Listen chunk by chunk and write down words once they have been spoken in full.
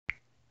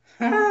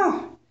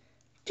Ah,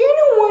 do you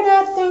know what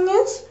that thing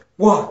is?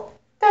 What?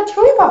 That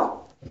Jigglypuff.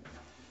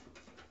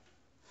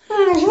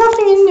 There's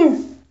nothing in there.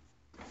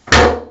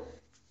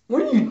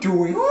 What are you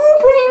doing? Oh,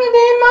 putting in the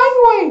damn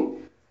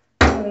microwave.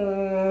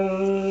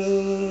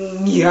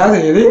 Yeah,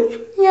 I did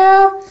it.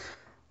 Yeah.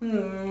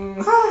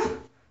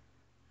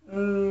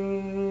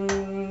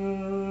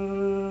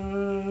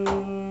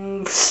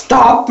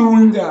 Stop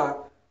doing that.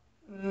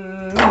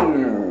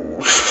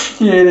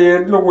 You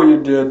idiot. Look what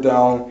you did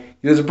down.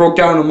 You just broke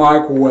down the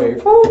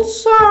microwave. Oh,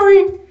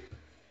 sorry.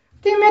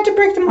 Didn't meant to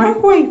break the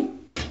microwave.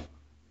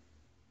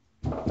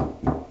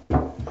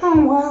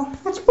 Oh, well.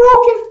 It's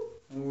broken.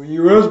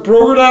 You just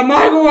broke that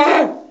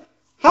microwave.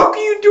 How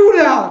can you do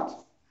that?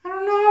 I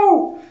don't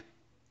know.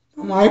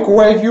 The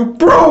microwave, you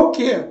broke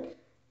it.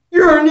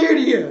 You're an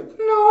idiot.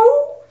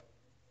 No.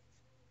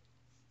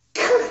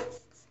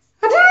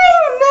 I didn't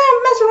even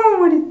mess around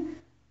with it.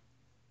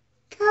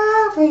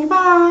 Coffee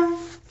bar,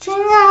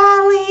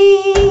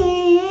 Jingali.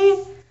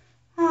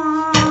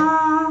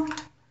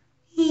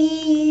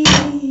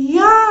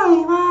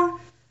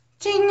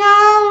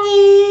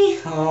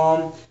 Jingali.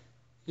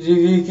 Can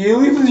you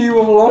leave you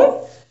alone?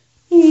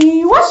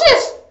 What's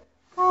this?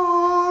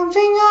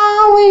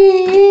 Jingali.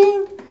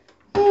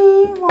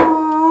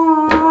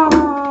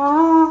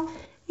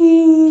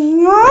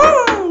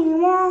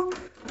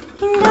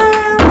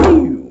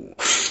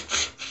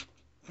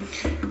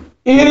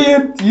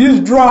 Idiot, you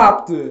just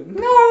dropped it.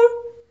 No.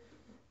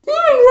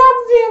 Didn't drop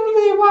the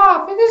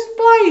Jigglypuff in this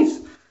place.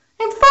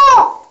 It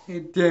fell.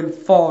 It didn't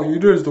fall. You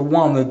just the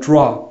one that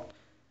dropped.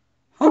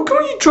 How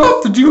come you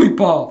dropped the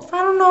Jigglypuff?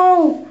 I don't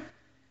know.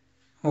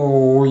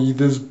 Oh, you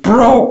just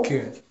broke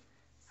it.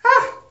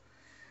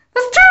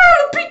 Let's turn on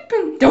the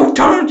Pikmin. Don't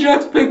turn on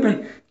Jack's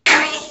Pikmin.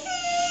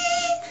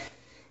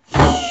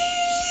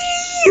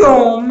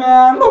 Oh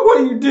man, look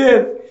what you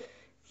did.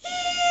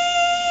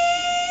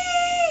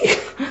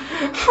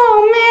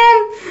 Oh man,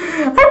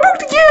 I broke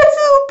the gas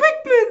little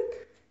Pikmin.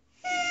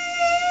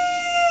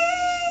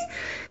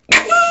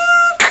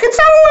 It's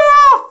all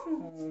off.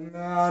 Oh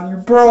man, you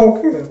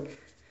broke it.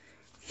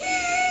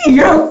 You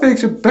gotta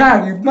fix it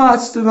back. You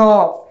messed it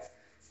up.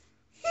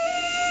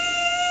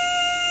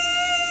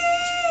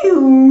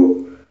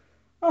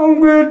 I'm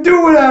gonna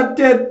do with that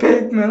dead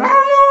Pikmin. I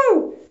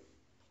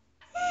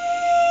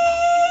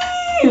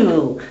don't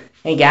know.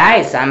 Hey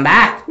guys, I'm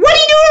back. What are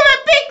you doing with my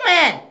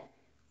Pikmin?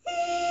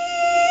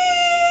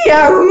 I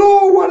don't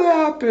know what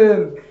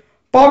happened.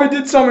 Bobby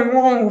did something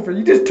wrong with it.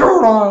 You just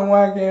turn it on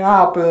when it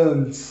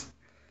happens.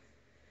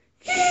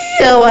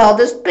 Yeah, well,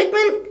 this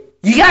Pikmin,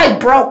 you guys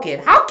broke it.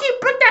 How can you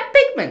break that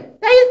Pikmin?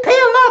 Now you pay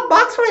a lot of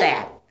bucks for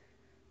that.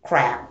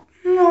 Crap.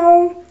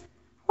 No.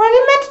 Well, I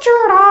didn't meant to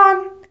turn it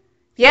on.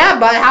 Yeah,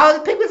 but how the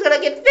Pikmin's gonna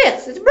get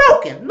fixed? It's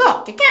broken.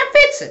 Look, you can't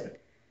fix it.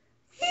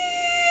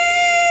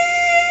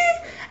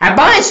 I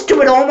bought a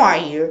stupid Omar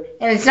here,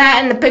 and it's not,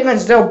 and the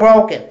Pikmin's still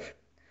broken.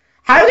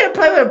 How are you gonna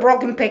play with a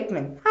broken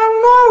Pikmin? I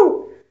don't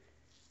know.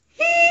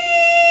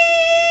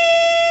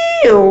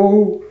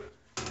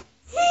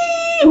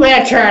 We're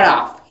gonna turn it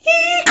off.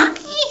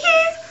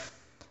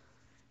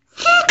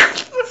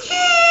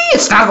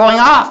 It's not going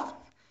off.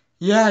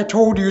 Yeah, I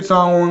told you it's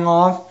not going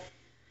off.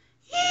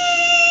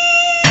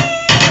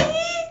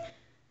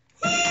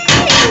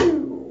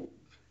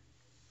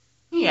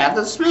 You have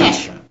to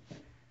smash him.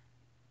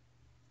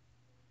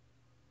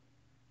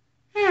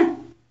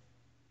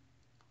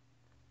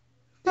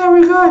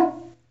 Very good.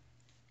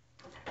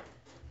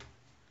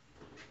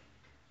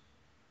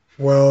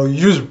 Well, you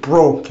just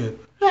broke it.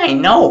 I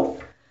know.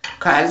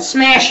 Cause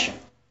smash him.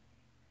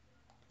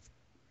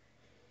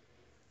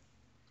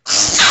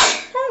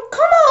 Oh,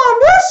 come on,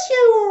 bless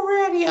you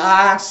already.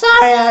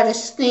 Sorry, I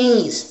just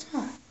sneezed.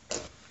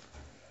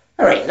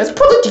 Alright, let's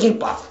put the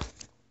Jigglypuff.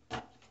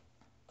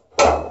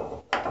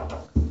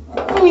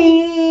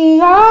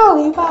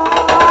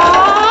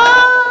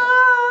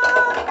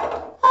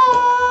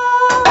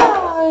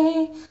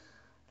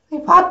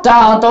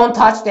 Don't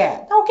touch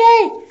that.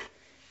 Okay.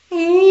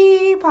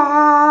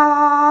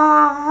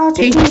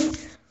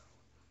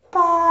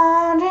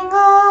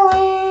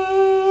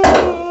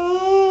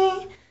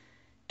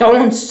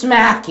 Don't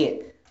smack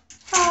it.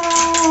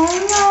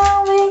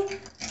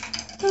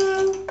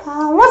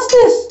 What's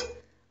this?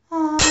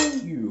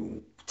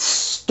 You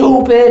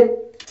stupid.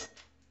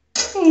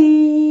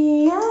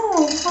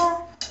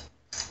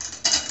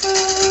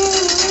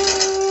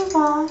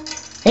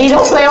 Hey,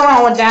 don't play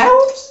around with that.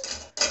 Oops.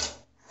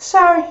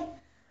 Sorry.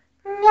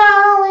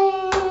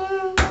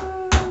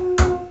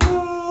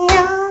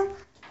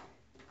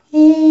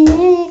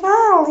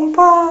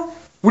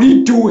 What are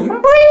you doing?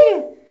 I'm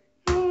breaking.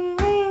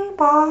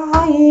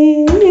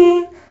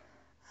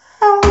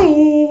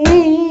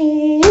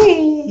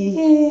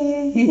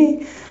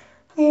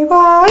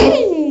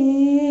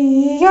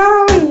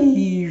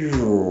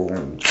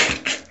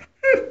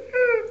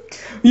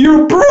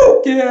 You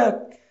broke it!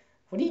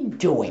 What are you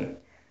doing?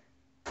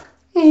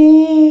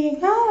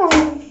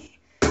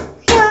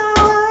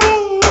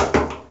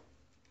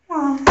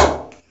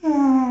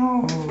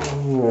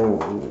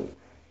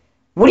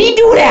 What do you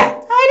do with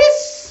that? I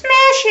just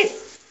smash it.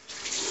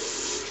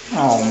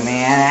 Oh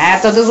man, I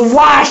have to just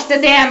wash the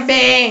damn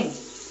thing.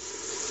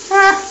 So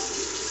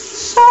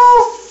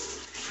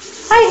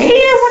I hate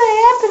it when it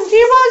happens.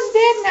 Evo's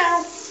dead now.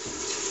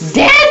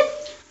 Dead?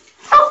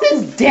 How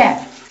is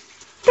dead?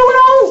 Don't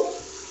know.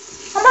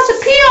 I must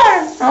have peed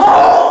on him.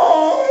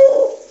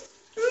 Oh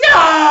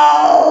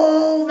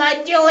no, my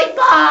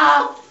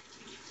Jigglypuff.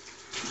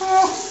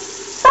 Oh,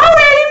 sorry,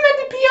 I didn't mean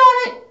to pee on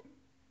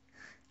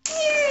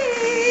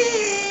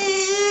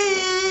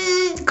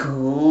it.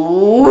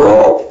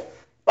 Cool.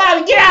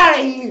 Bobby, get out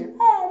of here.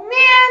 Oh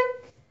man,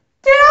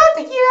 did I have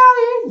to get out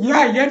of here?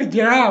 Yeah, you had to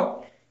get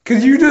out.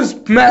 Cause you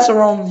just mess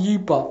around with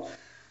Jigglypuff.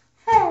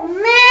 Oh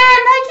man,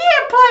 I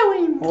can't play with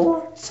you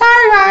anymore.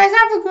 Sorry guys, I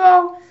have to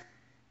go.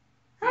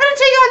 I'm gonna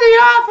take out the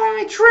off on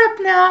my trip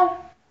now.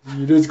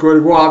 You just going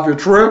to go off your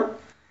trip?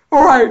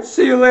 Alright,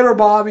 see you later,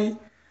 Bobby.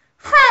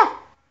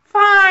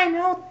 Fine,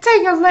 I'll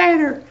take it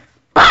later.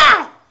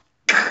 Bye!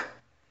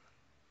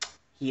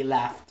 He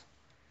left.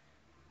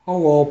 Oh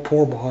well,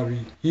 poor Bobby.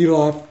 He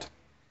left.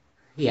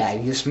 Yeah,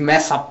 you just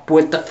mess up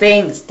with the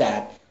things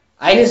that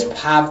I just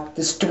have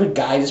this stupid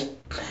guy just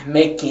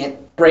making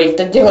it break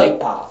the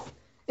Jigglypuff.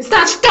 It's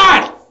not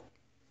starting.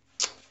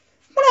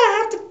 What do I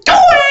have to do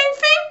with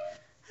anything?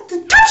 I have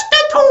to touch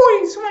the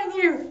toys right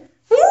here.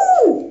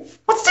 Ooh,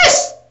 what's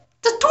this?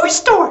 The toy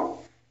store.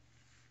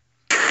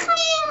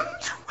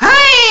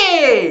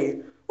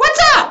 Hey, what's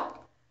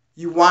up?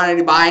 You wanted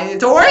to buy any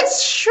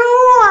toys? Sure.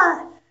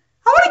 I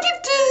want to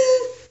get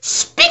the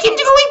speaking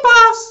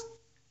Jigglypuffs.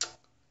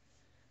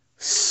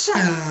 So,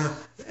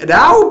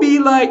 That would be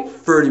like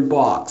 $30.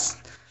 nah,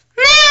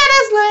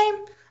 that's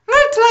lame. I'm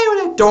gonna tell you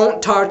what I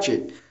Don't touch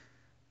it.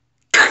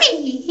 That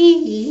is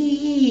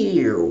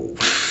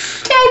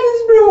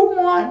real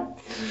one.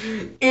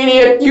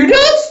 Idiot, you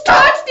just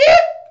touched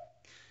it?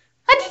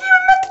 I didn't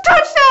even meant to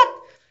touch that.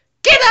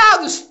 Get out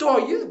of the store.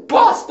 You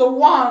bust the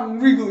one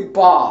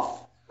Jigglypuff.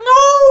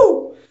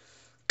 No.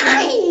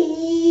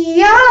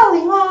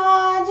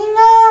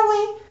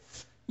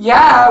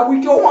 Yeah,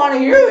 we don't want to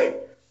hear it.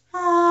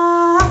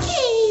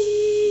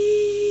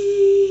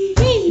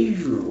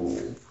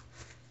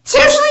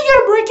 Seriously, you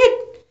gonna break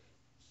it?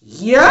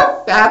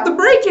 Yep, I have to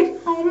break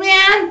it. Oh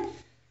man.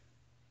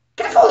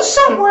 Gotta go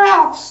somewhere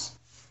else.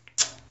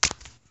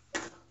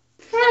 I'm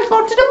gonna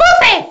go to the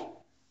buffet.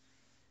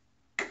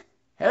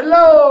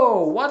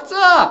 Hello, what's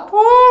up?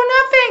 Oh,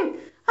 nothing.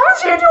 I want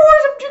to see your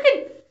toys. I'm chicken.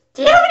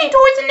 Do you have any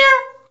toys in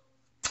there?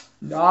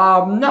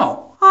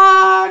 No.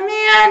 Aw,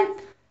 man.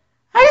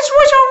 I just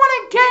wish I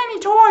wouldn't get any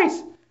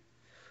toys.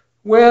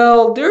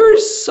 Well,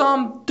 there's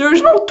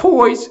no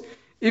toys.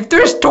 If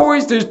there's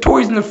toys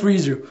in the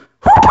freezer.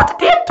 Who put the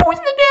damn toys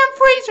in the damn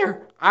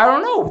freezer? I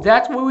don't know.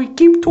 That's why we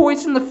keep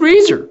toys in the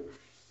freezer.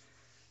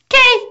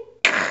 Okay.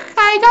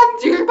 I got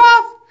the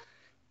Jigglypuff.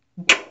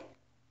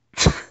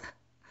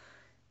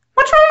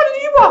 What's wrong with the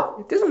Jigglypuff?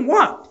 It doesn't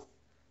work.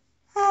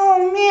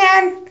 Oh,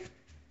 man.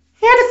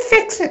 You had to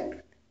fix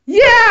it.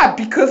 Yeah,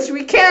 because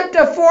we can't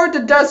afford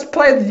to just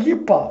play the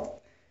Jigglypuff.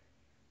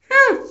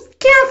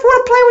 Can't afford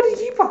to play with the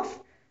Jigglypuff.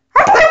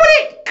 I'm playing with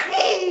it.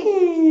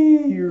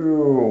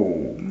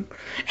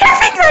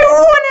 Everything I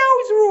ruin, I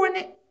always ruin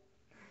it.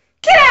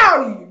 Get out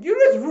of here. You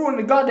just ruined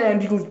the goddamn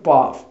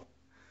Jigglypuff.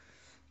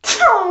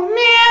 Oh,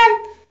 man.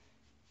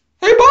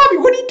 Hey, Bobby,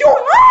 what are you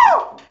doing?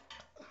 Oh!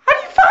 How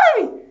did you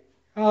find me?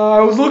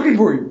 I was looking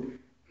for you.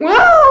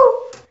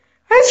 Well,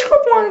 I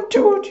scrubbed one or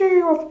two or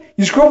three.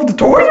 You scrubbed the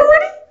toys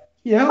already?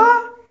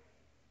 Yeah?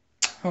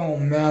 Oh,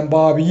 man,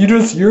 Bobby,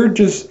 you're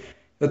just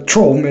a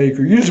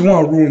troublemaker. You just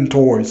want to ruin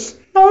toys.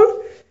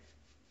 No.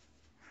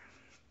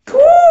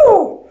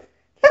 Cool.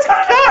 Let's go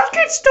to the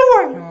arcade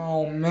store.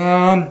 Oh,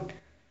 man.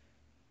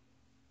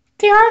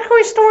 The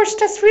arcade store is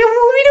just real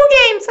video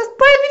games. Let's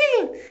play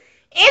video games.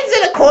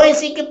 Instead of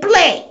coins you can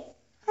play.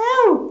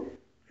 Oh.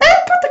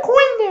 Let's put the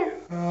coin there.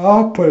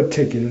 I'll put a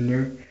ticket in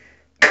there.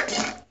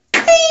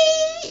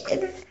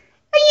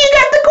 You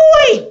got the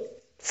coin.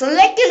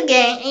 Select your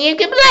game and you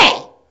can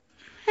play.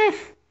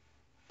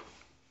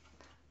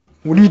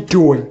 What are you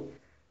doing?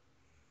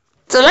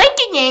 Select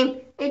your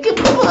game and you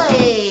can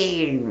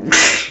play.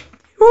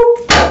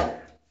 Oops.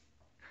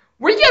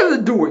 What are you guys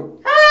doing?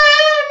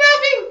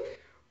 Nothing.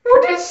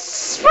 We're just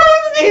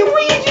spawning the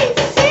Luigi.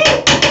 See?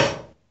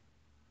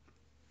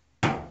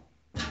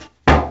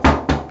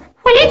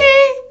 What are you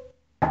doing?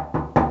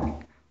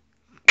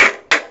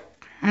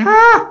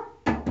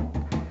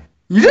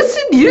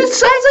 You just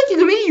sounds like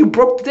to me you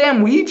broke the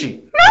damn Ouija.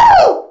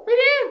 No, we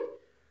didn't.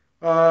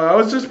 I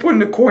was just putting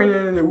the coin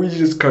in and the Ouija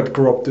just got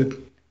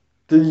corrupted.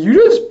 Did you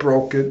just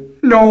broke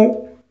it?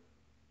 No.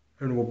 I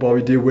don't know what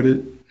Bobby did with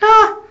it.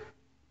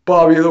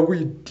 Bobby, look,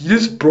 you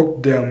just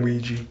broke the damn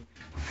Ouija.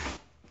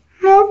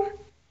 No.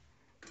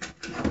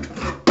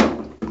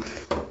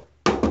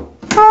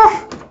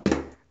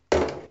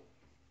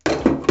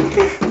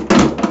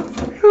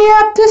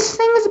 Yep, this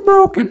thing is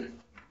broken.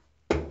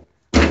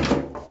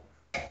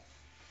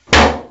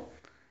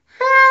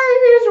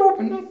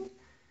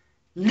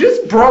 You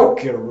just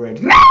broke it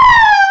already. No! Man,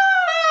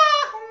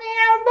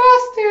 I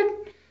busted.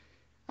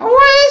 I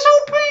was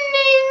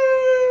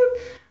opening.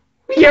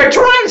 You're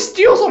trying to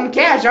steal some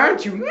cash,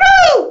 aren't you?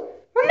 No!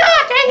 We're not!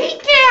 I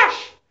hate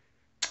cash!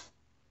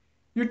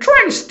 You're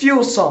trying to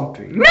steal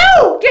something.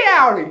 No! Get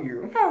out of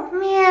here! Oh,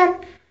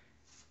 man.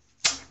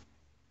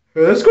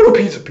 Hey, let's go to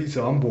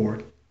Pizza. I'm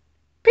bored.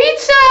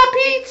 Pizza!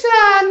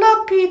 I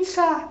love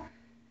pizza.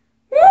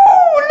 Woo!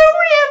 Look,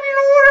 we have an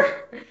order.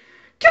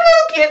 The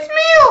little kid's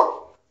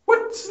meal.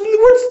 What's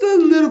the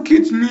little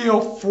kid's meal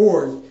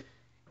for? You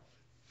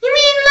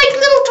mean like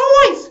little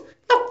toys?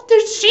 Look,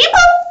 there's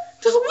Sheba,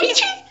 there's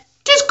Luigi,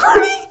 there's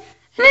Kirby,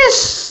 and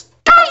there's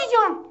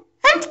Young,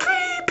 and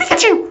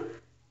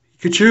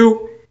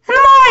Pikachu.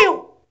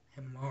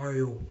 And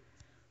Mario.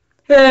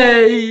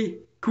 Hey,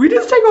 can we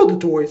just take all the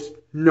toys?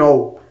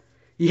 No.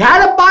 You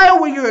had to buy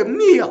it with your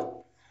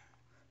meal.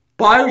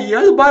 You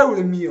had to buy it with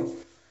a meal.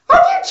 I'll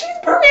get a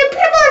cheeseburger and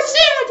peanut butter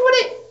sandwich with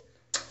it.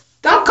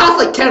 That'll cost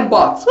like $10.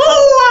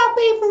 Oh, I'll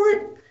pay for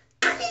it.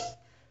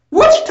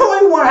 Which toy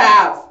you want to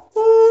have?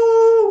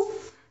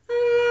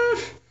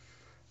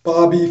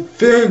 Bobby,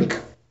 think.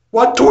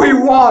 What toy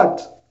you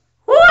want?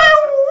 I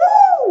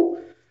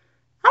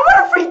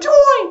want a free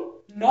toy.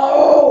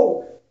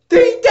 No.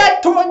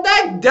 That toy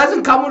that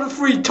doesn't come with a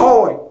free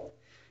toy.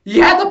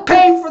 You have to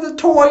pay for the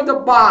toy to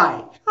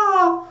buy.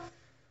 I'll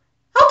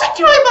take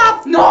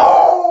Jigglypuff. No,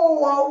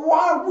 I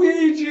want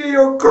Luigi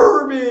or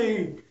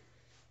Kirby.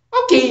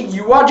 Okay,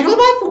 you want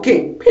Jigglypuff?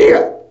 Okay,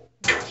 here.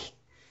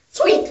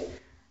 Sweet.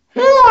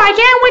 Oh, I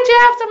can't wait to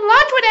have some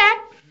lunch with that.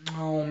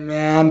 Oh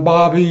man,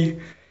 Bobby,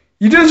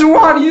 you just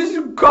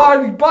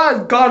buy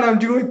a goddamn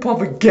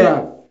Jigglypuff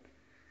again.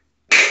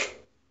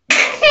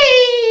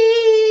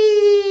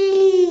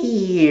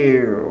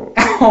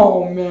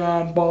 Oh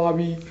man,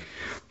 Bobby,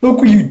 look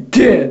what you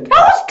did. I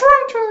was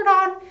trying to turn it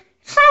on.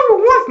 It's not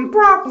working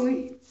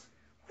properly.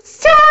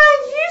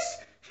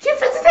 You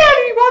fix it out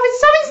of me, Bobby.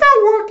 Something's not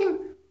working.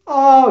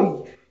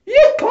 Oh, you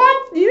just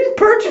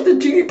purchased the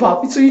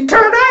Jigglypuff, so you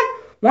turn it on.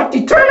 Once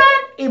you turn it on,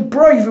 it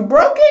broke. If you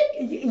broke it,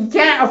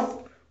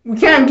 we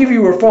can't give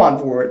you a refund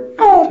for it.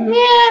 Oh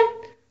man,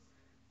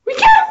 we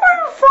can't afford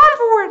a refund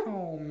for it.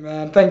 Oh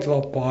man, thanks a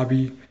lot,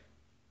 Bobby.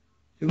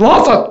 You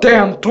lost a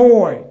damn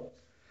toy.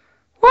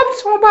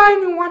 Whoops, we'll buy a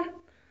new one.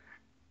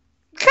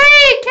 Okay,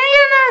 can I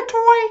get another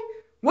toy?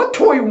 What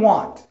toy you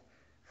want?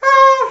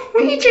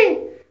 Ouija.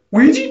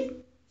 Ouija?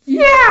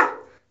 Yeah.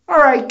 All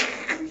right,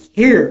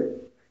 here.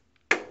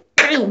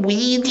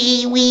 Ouija.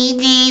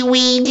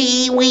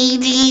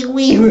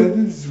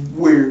 This is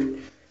weird.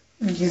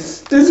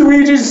 This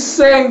Ouija's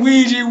saying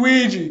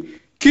Ouija.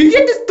 Can you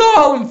get this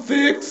doll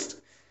fixed?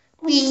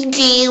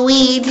 Ouija.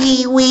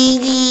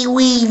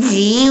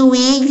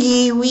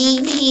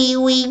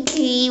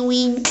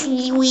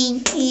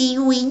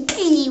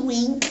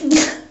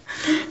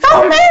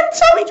 Oh man,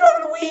 somebody drove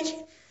the Ouija.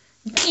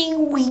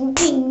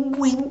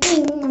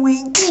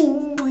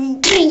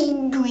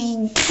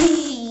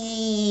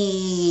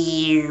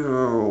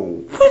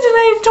 What's the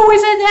name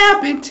toys that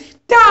happened? It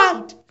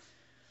died.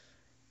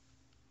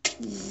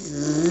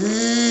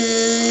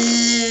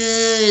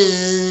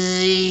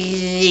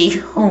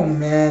 Oh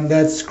man,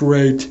 that's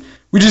great.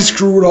 We just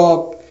screwed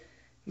up.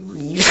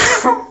 You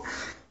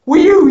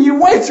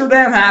waste your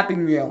damn Happy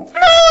Meal.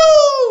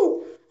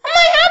 No!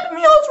 My Happy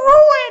Meal's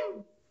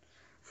ruined.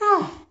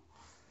 Oh.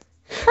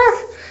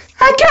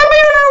 I can't buy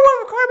another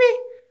one, Kirby.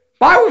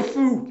 Buy with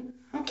food.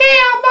 Okay,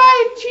 I'll buy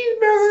a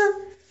cheeseburger.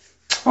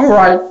 All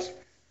right.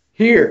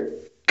 Here.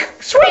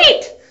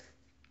 Sweet.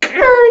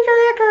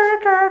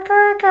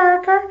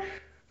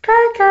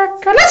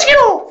 Let's go.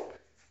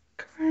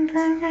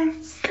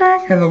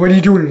 Hello, what are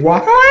you doing?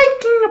 Walking?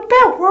 I'm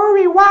about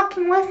worry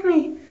walking with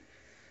me.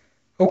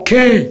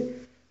 Okay.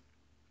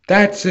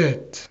 That's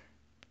it.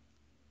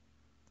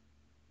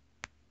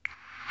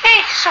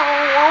 Hey, so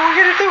what are we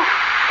gonna do?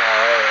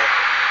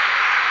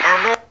 I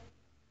don't know.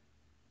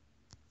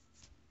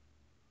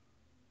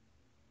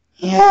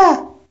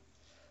 Yeah.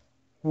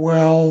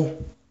 Well,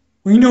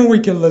 we know we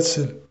can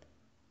listen.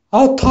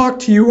 I'll talk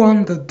to you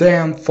on the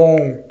damn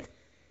phone.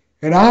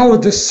 And I will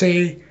just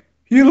say,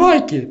 you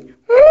like it.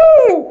 Ooh!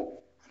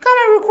 I got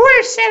my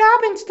recorder set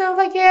up and stuff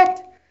like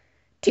that.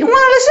 Do you want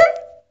to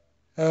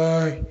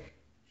listen?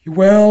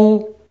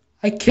 Well,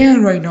 I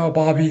can right now,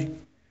 Bobby.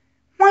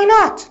 Why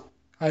not?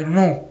 I don't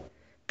know.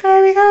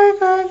 Oh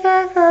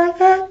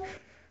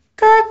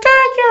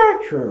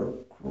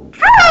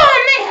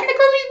man, the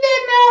Kirby's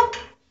dead now.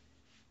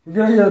 We're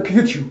gonna get a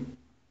Pikachu.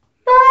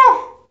 No,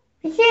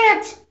 we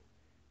can't.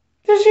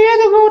 Because you have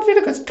to go to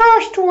the guitar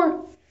store.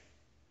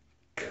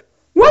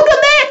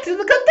 Welcome back to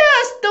the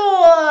guitar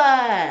store.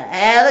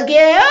 How can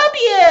I help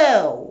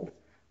you?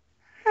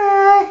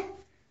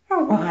 I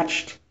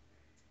watched.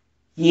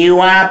 You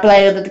want to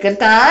play with the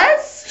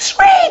guitars?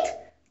 Sweet.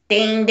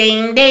 Ding,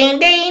 ding, ding,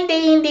 ding,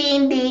 ding,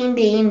 ding, ding,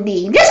 ding,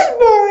 ding. This is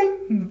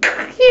boring.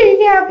 Here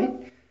you have it.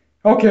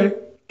 Okay.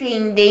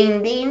 Ding,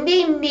 ding, ding,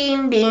 ding,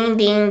 ding, ding,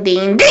 ding,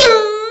 ding, ding.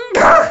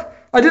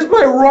 I just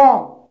played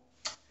wrong.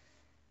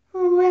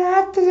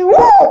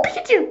 Whoa,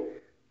 Pikachu.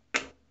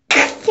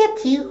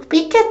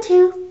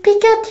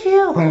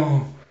 Pikachu.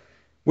 Oh,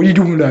 what are you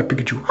doing with that,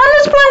 Pikachu? I'm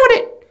just playing with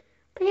it.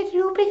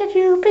 Pikachu.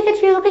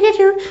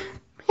 Pikachu,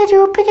 Pikachu,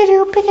 Pikachu,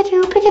 Pikachu,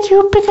 Pikachu,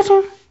 Pikachu.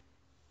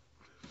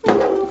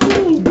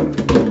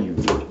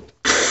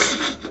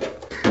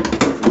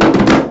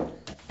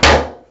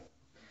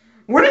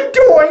 What are you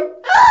doing?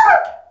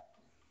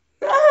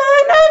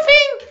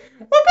 Nothing.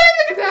 We're playing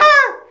the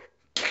guitar.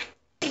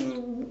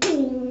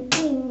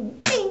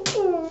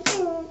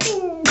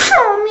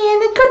 Oh man,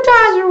 the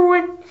guitars are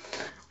ruined.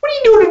 What are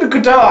you doing to the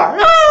guitar?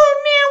 Oh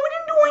man, we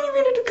didn't do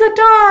anything to the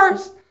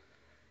guitars.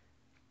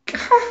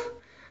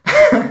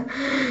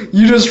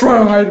 You just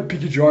trying to hide a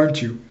Pikachu,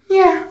 aren't you?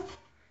 Yeah.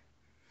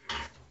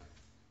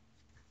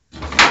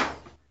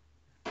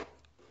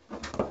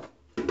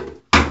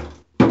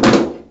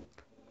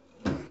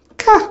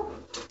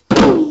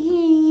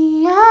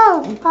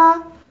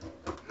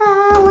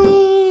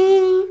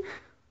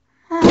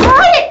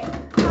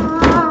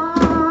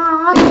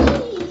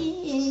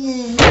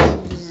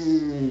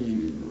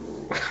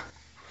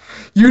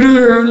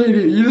 You're an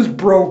idiot. You just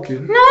broke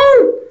it.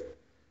 No!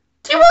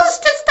 He wants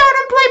to start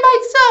and play by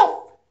himself.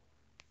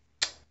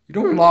 You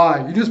don't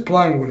lie. You're just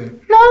playing with it.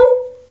 No?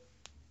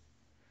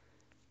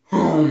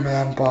 Oh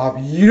man,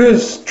 Bobby, you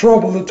just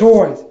trouble the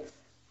toys. What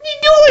are you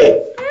doing?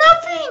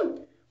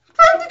 Nothing.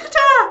 Playing the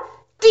guitar.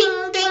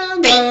 Ding,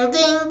 ding, ding,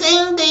 ding,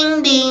 ding,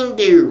 ding, ding,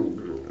 ding.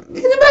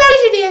 The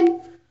batteries are dead.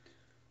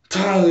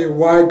 Tyler,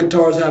 why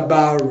guitars have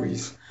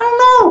batteries? I don't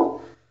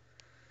know.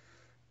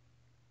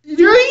 Are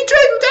you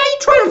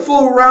trying to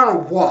fool around or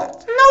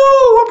what? No,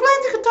 we're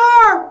playing the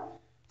guitar.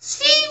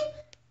 See?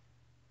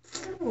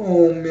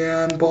 Oh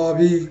man,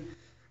 Bobby.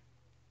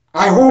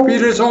 I hope you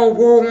just all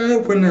won't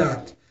open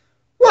that.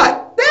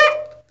 What?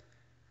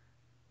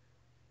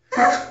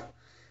 That?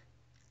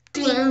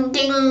 Ding,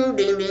 ding,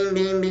 ding, ding,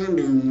 ding, ding,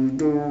 ding, ding,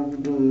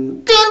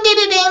 ding, ding,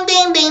 ding,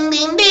 ding, ding,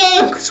 ding,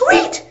 ding.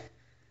 Sweet.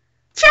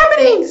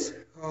 Japanese.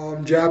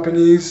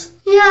 Japanese.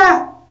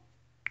 Yeah.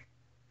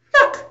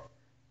 Look,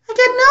 I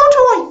get no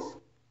toys.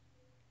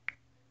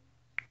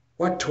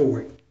 What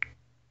toy?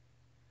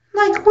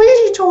 Like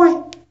Ouija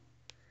toy.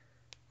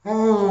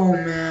 Oh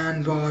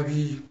man,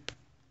 Bobby.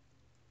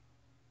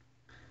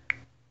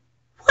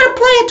 We're gonna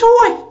play a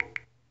toy.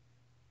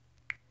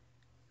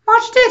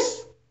 Watch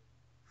this.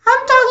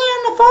 I'm talking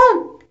on the phone,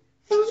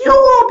 and you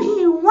will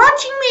be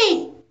watching me.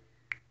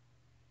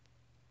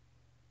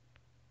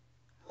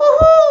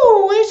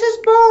 Woohoo! This is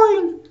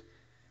boring.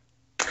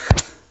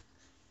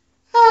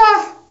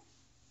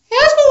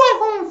 Let's go at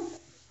home.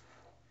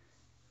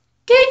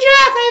 Okay,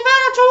 Jack, I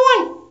found a toy.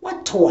 What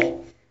toy?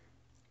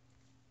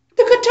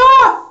 The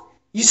guitar.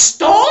 You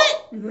stole it?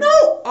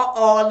 No.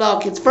 Uh-oh,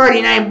 look, it's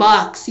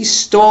 $39. You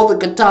stole the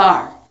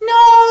guitar.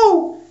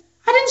 No,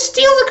 I didn't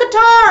steal the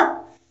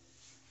guitar.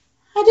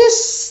 I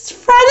just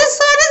forgot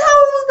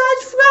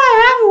I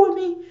have it with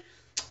me.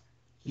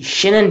 You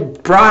shouldn't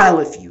have brought it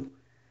with you.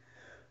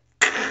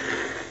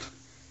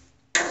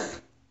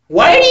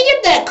 Where did you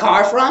get that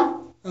car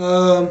from?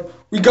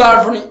 We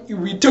got it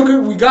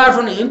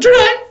from the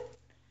internet.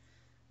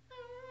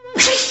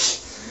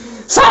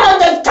 Someone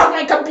just took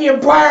my computer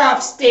bar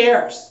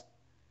upstairs.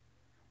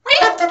 We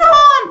left it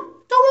on.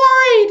 Don't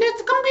worry,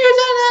 the computer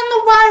doesn't have no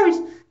virus.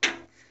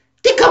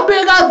 The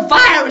computer got a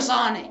virus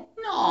on it.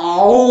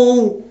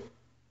 No.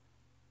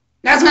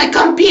 That's my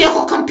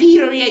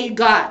computer yeah, you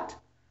got.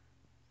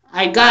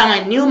 I got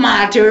my new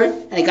monitor,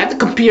 and I got the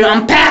computer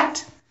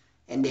unpacked.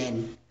 And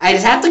then I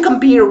just have the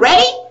computer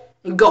ready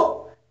and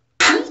go.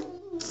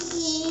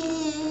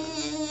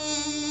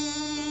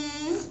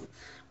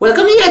 Well,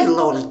 come here,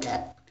 low like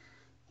that.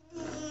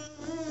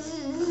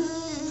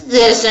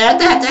 This, I have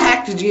to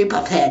hack the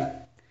Jigglypuff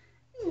head.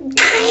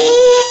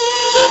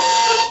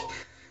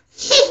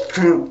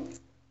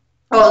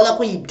 Oh, look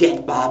what you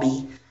did,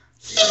 Bobby.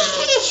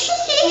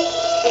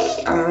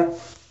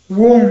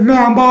 Whoa,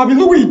 man, Bobby,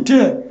 look what you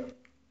did.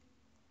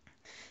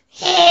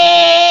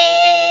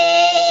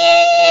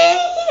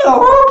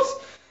 Oops.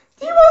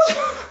 He was...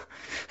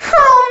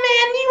 Oh,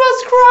 man, he was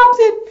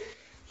corrupted.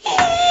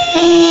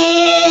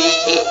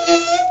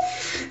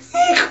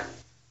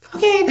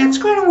 Okay, that's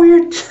kind of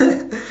weird.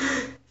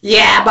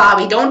 Yeah,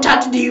 Bobby, don't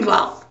touch the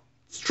Jigglypuff.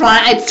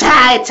 It's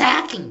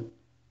attacking.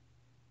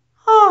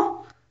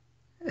 Oh.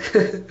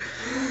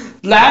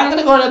 Now I'm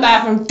gonna go to the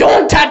bathroom.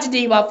 Don't touch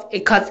the Jigglypuff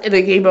because the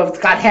Jigglypuff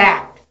got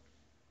hacked.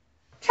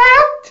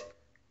 Hacked?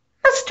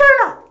 Let's turn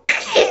on.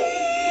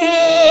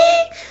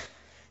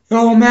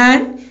 Oh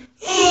man.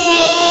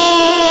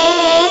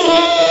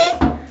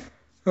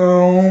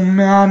 Oh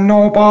man,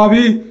 no,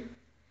 Bobby.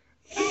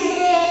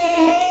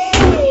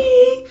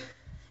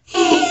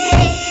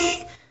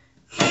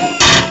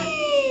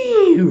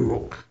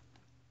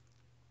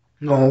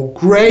 Oh,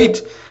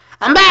 great.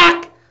 I'm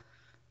back.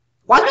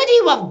 Was my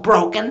Jigglypuff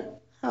broken?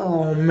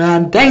 Oh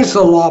man, thanks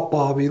a lot,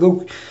 Bobby.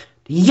 Look,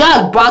 You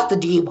just bust the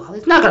Jigglypuff.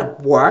 It's not gonna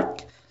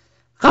work.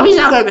 Company's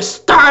not gonna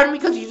start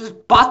because you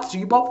just bust the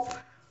Jigglypuff.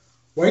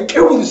 why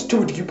can't this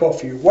stupid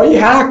Jigglypuff here? Why you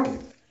hacked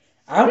it?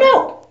 I don't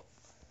know.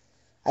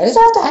 I just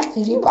have to hack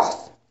the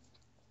Jigglypuff.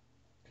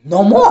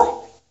 No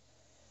more.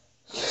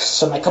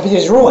 So my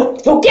computer's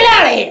ruined. So get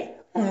out of here.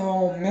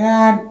 Oh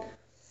man.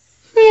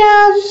 Yeah,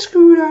 I just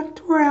screwed up.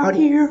 We're out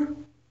here.